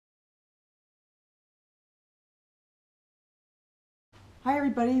Hi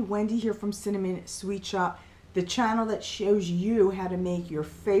everybody, Wendy here from Cinnamon Sweet Shop, the channel that shows you how to make your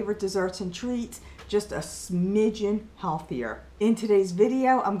favorite desserts and treats just a smidgen healthier. In today's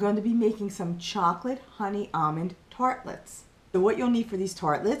video, I'm going to be making some chocolate honey almond tartlets. So what you'll need for these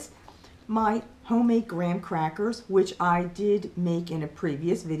tartlets, my homemade graham crackers, which I did make in a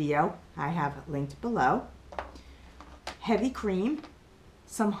previous video, I have linked below, heavy cream,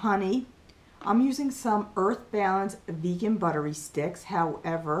 some honey. I'm using some Earth Balance vegan buttery sticks,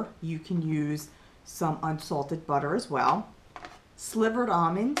 however, you can use some unsalted butter as well, slivered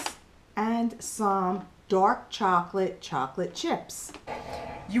almonds, and some dark chocolate chips.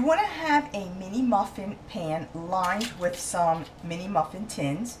 You want to have a mini muffin pan lined with some mini muffin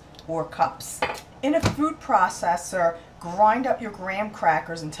tins or cups. In a food processor, grind up your graham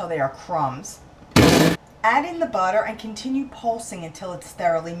crackers until they are crumbs. Add in the butter and continue pulsing until it's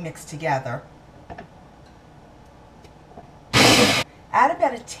thoroughly mixed together. Add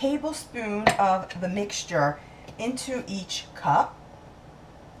about a tablespoon of the mixture into each cup.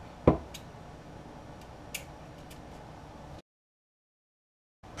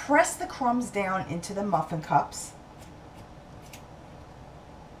 Press the crumbs down into the muffin cups.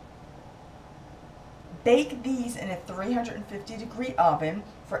 Bake these in a 350-degree oven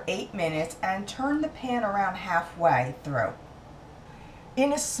for 8 minutes and turn the pan around halfway through.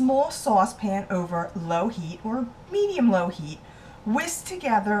 In a small saucepan over low heat or medium-low heat, whisk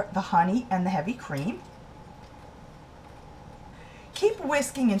together the honey and the heavy cream. Keep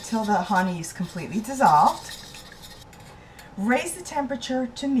whisking until the honey is completely dissolved. Raise the temperature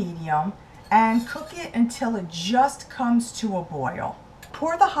to medium and cook it until it just comes to a boil.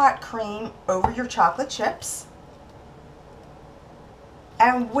 Pour the hot cream over your chocolate chips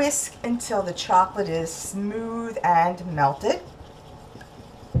and whisk until the chocolate is smooth and melted.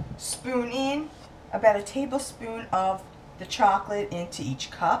 Spoon in about a tablespoon of the chocolate into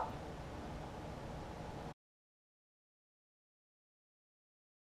each cup.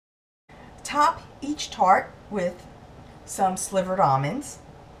 Top each tart with some slivered almonds.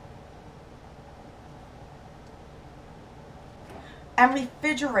 And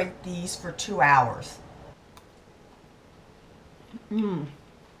refrigerate these for 2 hours.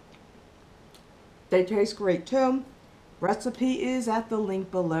 They taste great too. Recipe is at the link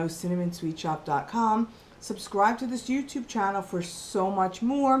below, cinnamonsweetshop.com. Subscribe to this YouTube channel for so much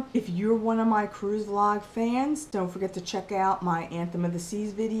more. If you're one of my cruise vlog fans, don't forget to check out my Anthem of the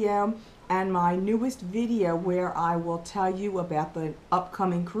Seas video and my newest video where I will tell you about the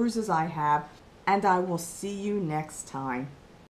upcoming cruises I have, and I will see you next time.